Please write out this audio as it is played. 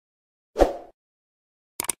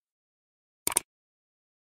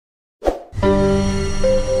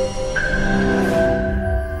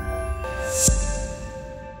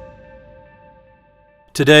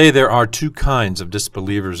Today, there are two kinds of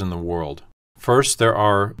disbelievers in the world. First, there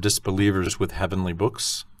are disbelievers with heavenly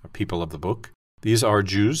books, people of the book. These are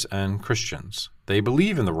Jews and Christians. They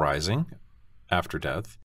believe in the rising after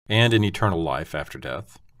death and in eternal life after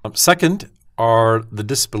death. Second are the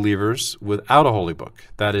disbelievers without a holy book,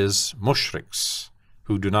 that is, mushriks,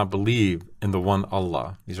 who do not believe in the one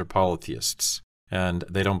Allah. These are polytheists, and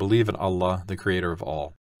they don't believe in Allah, the creator of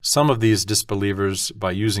all. Some of these disbelievers, by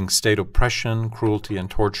using state oppression, cruelty, and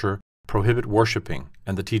torture, prohibit worshiping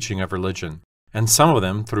and the teaching of religion, and some of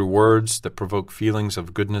them, through words that provoke feelings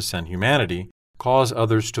of goodness and humanity, cause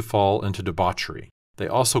others to fall into debauchery. They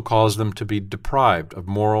also cause them to be deprived of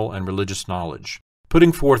moral and religious knowledge.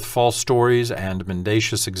 Putting forth false stories and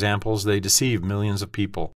mendacious examples, they deceive millions of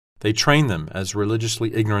people. They train them as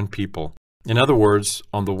religiously ignorant people. In other words,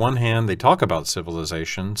 on the one hand, they talk about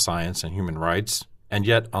civilization, science, and human rights, and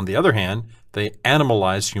yet, on the other hand, they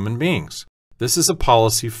animalize human beings. This is a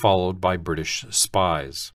policy followed by British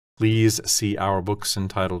spies. Please see our books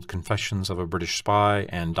entitled Confessions of a British Spy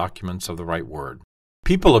and Documents of the Right Word.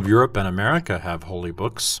 People of Europe and America have holy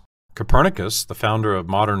books. Copernicus, the founder of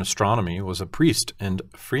modern astronomy, was a priest in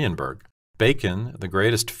Friedenberg. Bacon, the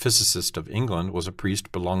greatest physicist of England, was a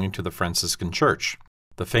priest belonging to the Franciscan Church.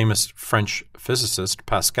 The famous French physicist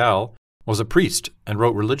Pascal was a priest and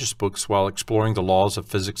wrote religious books while exploring the laws of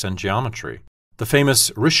physics and geometry. The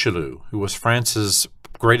famous Richelieu, who was France's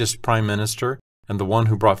greatest prime minister and the one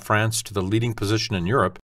who brought France to the leading position in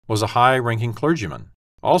Europe, was a high-ranking clergyman.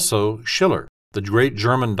 Also, Schiller, the great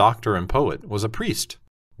German doctor and poet, was a priest.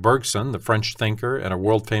 Bergson, the French thinker and a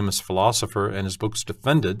world-famous philosopher, and his books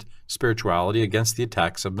defended spirituality against the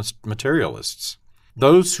attacks of materialists.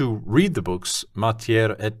 Those who read the books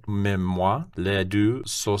Matière et Mémoire, les deux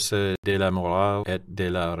sources de la morale et de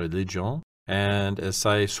la religion, and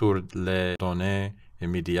Essai sur les données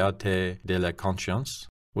immédiates de la conscience,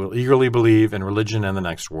 will eagerly believe in religion and the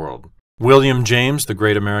next world. William James, the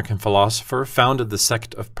great American philosopher, founded the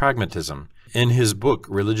sect of pragmatism. In his book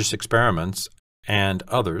Religious Experiments and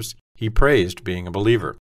others, he praised being a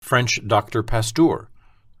believer. French Dr. Pasteur,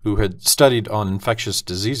 who had studied on infectious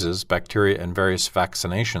diseases, bacteria, and various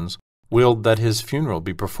vaccinations, willed that his funeral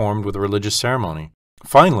be performed with a religious ceremony.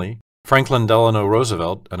 Finally, Franklin Delano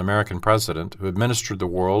Roosevelt, an American president who administered the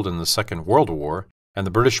world in the Second World War, and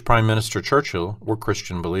the British Prime Minister Churchill were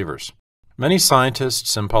Christian believers. Many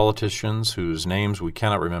scientists and politicians whose names we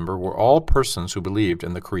cannot remember were all persons who believed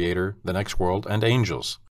in the Creator, the next world, and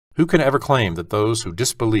angels. Who can ever claim that those who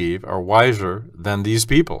disbelieve are wiser than these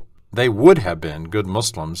people? They would have been good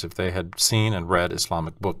Muslims if they had seen and read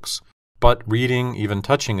Islamic books. But reading, even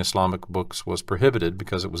touching Islamic books, was prohibited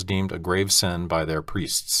because it was deemed a grave sin by their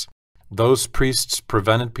priests. Those priests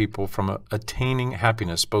prevented people from attaining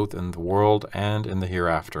happiness both in the world and in the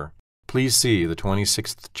hereafter. Please see the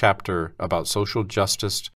 26th chapter about social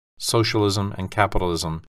justice, socialism, and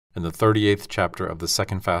capitalism in the 38th chapter of the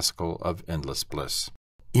second fascicle of Endless Bliss.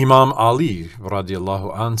 Imam Ali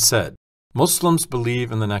radiallahu anh said, Muslims believe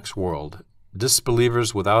in the next world.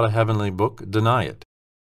 Disbelievers without a heavenly book deny it.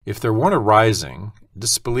 If there weren't a rising,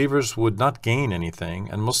 disbelievers would not gain anything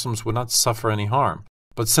and Muslims would not suffer any harm.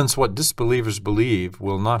 But since what disbelievers believe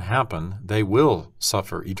will not happen, they will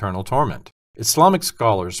suffer eternal torment. Islamic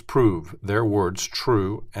scholars prove their words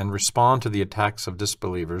true and respond to the attacks of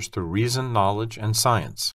disbelievers through reason, knowledge, and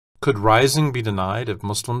science. Could rising be denied if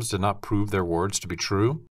Muslims did not prove their words to be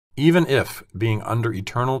true? Even if being under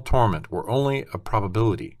eternal torment were only a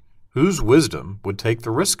probability, whose wisdom would take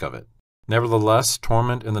the risk of it? Nevertheless,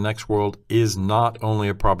 torment in the next world is not only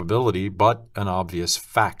a probability, but an obvious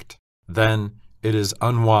fact. Then it is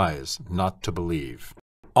unwise not to believe.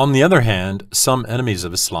 On the other hand, some enemies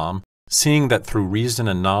of Islam, seeing that through reason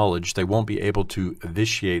and knowledge they won't be able to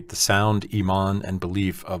vitiate the sound iman and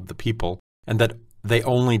belief of the people, and that they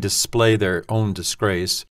only display their own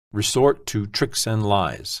disgrace, resort to tricks and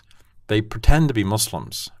lies. They pretend to be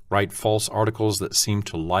Muslims, write false articles that seem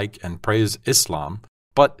to like and praise Islam,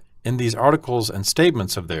 but in these articles and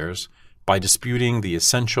statements of theirs, by disputing the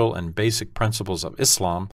essential and basic principles of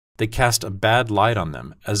Islam, they cast a bad light on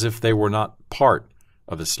them, as if they were not part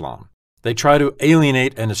of Islam. They try to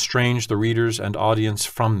alienate and estrange the readers and audience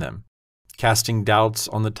from them, casting doubts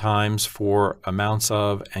on the times for amounts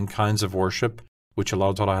of and kinds of worship, which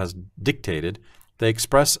Allah Ta'ala has dictated. They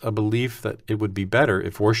express a belief that it would be better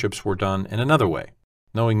if worships were done in another way.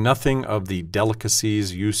 Knowing nothing of the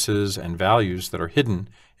delicacies, uses, and values that are hidden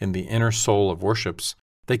in the inner soul of worships,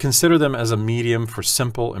 they consider them as a medium for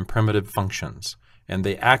simple and primitive functions, and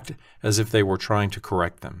they act as if they were trying to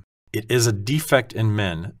correct them. It is a defect in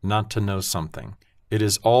men not to know something. It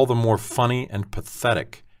is all the more funny and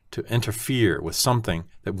pathetic to interfere with something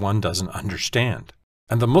that one doesn't understand.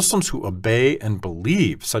 And the Muslims who obey and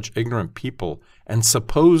believe such ignorant people and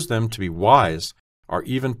suppose them to be wise are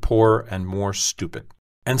even poorer and more stupid.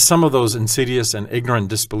 And some of those insidious and ignorant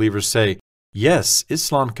disbelievers say, yes,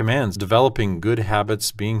 Islam commands developing good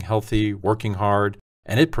habits, being healthy, working hard,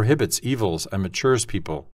 and it prohibits evils and matures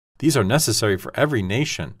people. These are necessary for every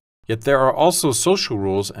nation. Yet there are also social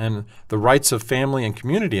rules and the rights of family and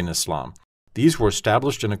community in Islam. These were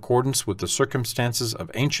established in accordance with the circumstances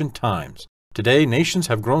of ancient times. Today, nations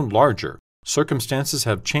have grown larger, circumstances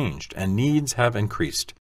have changed, and needs have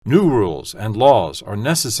increased. New rules and laws are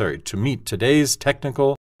necessary to meet today's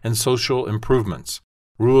technical and social improvements.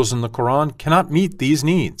 Rules in the Quran cannot meet these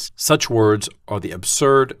needs. Such words are the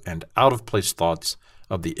absurd and out-of-place thoughts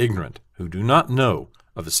of the ignorant who do not know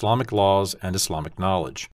of Islamic laws and Islamic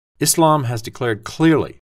knowledge. Islam has declared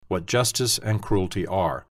clearly what justice and cruelty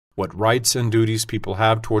are, what rights and duties people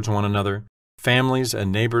have towards one another, families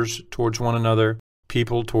and neighbors towards one another,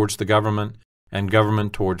 people towards the government, and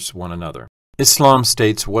government towards one another. Islam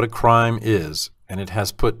states what a crime is, and it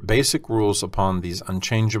has put basic rules upon these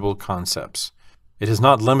unchangeable concepts. It has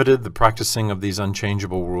not limited the practicing of these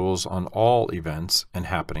unchangeable rules on all events and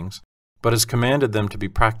happenings, but has commanded them to be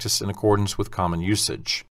practiced in accordance with common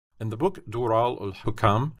usage. In the book Dural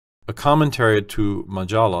al-Hukam, a commentary to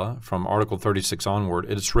Majalla from Article 36 onward,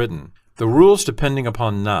 it is written, the rules depending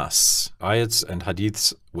upon nas, ayats and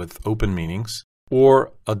hadiths with open meanings,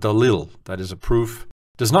 or a dalil, that is a proof,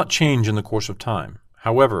 does not change in the course of time.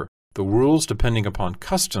 However, the rules depending upon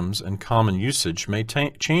customs and common usage may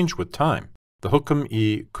change with time. The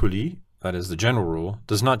hukm-i kulli, that is the general rule,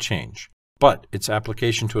 does not change, but its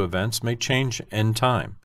application to events may change in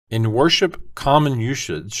time. In worship, common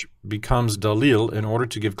usage becomes dalil in order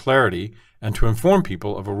to give clarity and to inform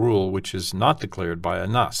people of a rule which is not declared by a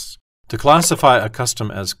nas. To classify a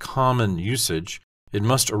custom as common usage, it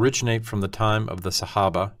must originate from the time of the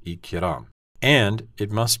Sahaba-i Kiram, and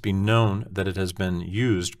it must be known that it has been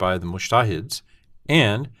used by the mujtahids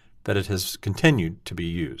and that it has continued to be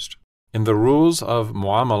used. In the rules of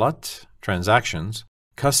muamalat, transactions,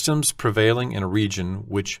 customs prevailing in a region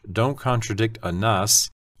which don't contradict a nas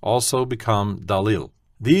also become dalil.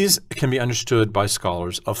 These can be understood by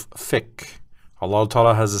scholars of fiqh. Allah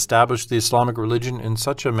Ta'ala has established the Islamic religion in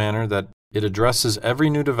such a manner that it addresses every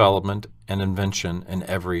new development and invention in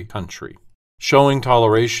every country, showing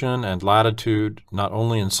toleration and latitude not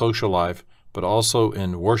only in social life but also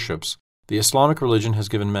in worships. The Islamic religion has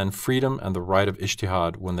given men freedom and the right of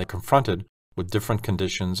ijtihad when they are confronted with different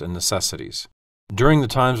conditions and necessities. During the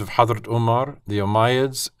times of Hazrat Umar, the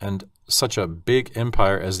Umayyads, and such a big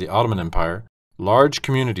empire as the Ottoman Empire, large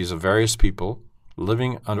communities of various people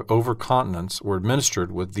living over continents were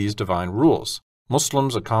administered with these divine rules.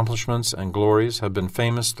 Muslims' accomplishments and glories have been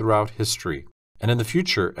famous throughout history, and in the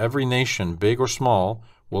future every nation, big or small,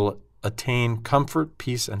 will attain comfort,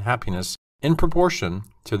 peace, and happiness in proportion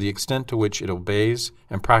to the extent to which it obeys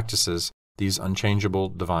and practices these unchangeable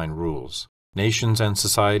divine rules. Nations and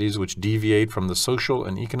societies which deviate from the social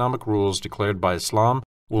and economic rules declared by Islam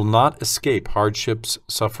will not escape hardships,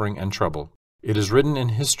 suffering, and trouble. It is written in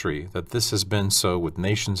history that this has been so with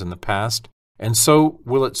nations in the past, and so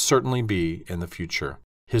will it certainly be in the future.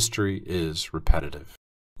 History is repetitive.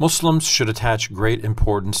 Muslims should attach great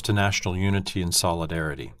importance to national unity and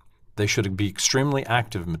solidarity. They should be extremely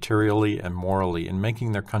active materially and morally in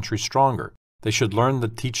making their country stronger. They should learn the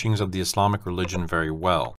teachings of the Islamic religion very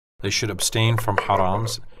well. They should abstain from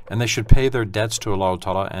harams, and they should pay their debts to Allah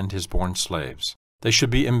Ta'ala and His born slaves. They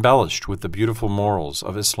should be embellished with the beautiful morals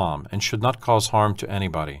of Islam and should not cause harm to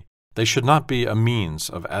anybody. They should not be a means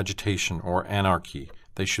of agitation or anarchy.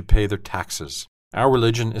 They should pay their taxes. Our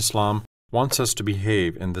religion, Islam, wants us to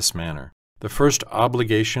behave in this manner. The first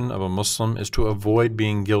obligation of a Muslim is to avoid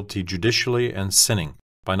being guilty judicially and sinning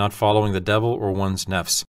by not following the devil or one's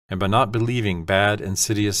nafs, and by not believing bad,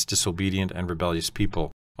 insidious, disobedient, and rebellious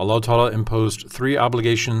people. Allah Ta'ala imposed 3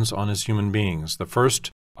 obligations on His human beings. The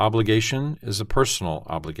first obligation is a personal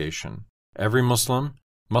obligation. Every Muslim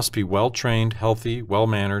must be well-trained, healthy,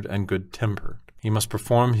 well-mannered, and good-tempered. He must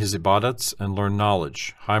perform his ibadats and learn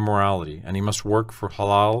knowledge, high morality, and he must work for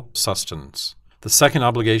halal sustenance. The second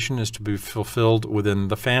obligation is to be fulfilled within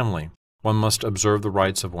the family. One must observe the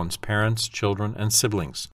rights of one's parents, children, and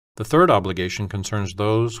siblings. The third obligation concerns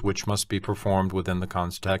those which must be performed within the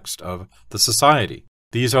context of the society.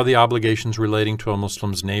 These are the obligations relating to a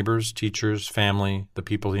Muslim's neighbors, teachers, family, the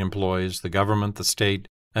people he employs, the government, the state,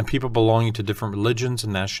 and people belonging to different religions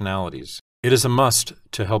and nationalities. It is a must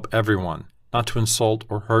to help everyone, not to insult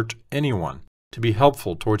or hurt anyone, to be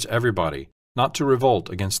helpful towards everybody, not to revolt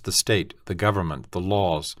against the state, the government, the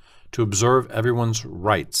laws, to observe everyone's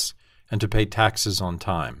rights, and to pay taxes on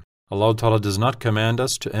time. Allah Ta'ala does not command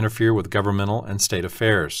us to interfere with governmental and state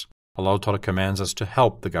affairs. Allah Ta'ala commands us to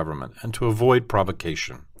help the government and to avoid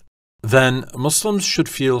provocation. Then Muslims should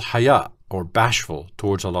feel haya, or bashful,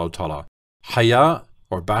 towards Allah Ta'ala. Haya,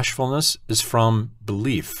 or bashfulness, is from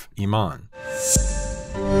belief, iman.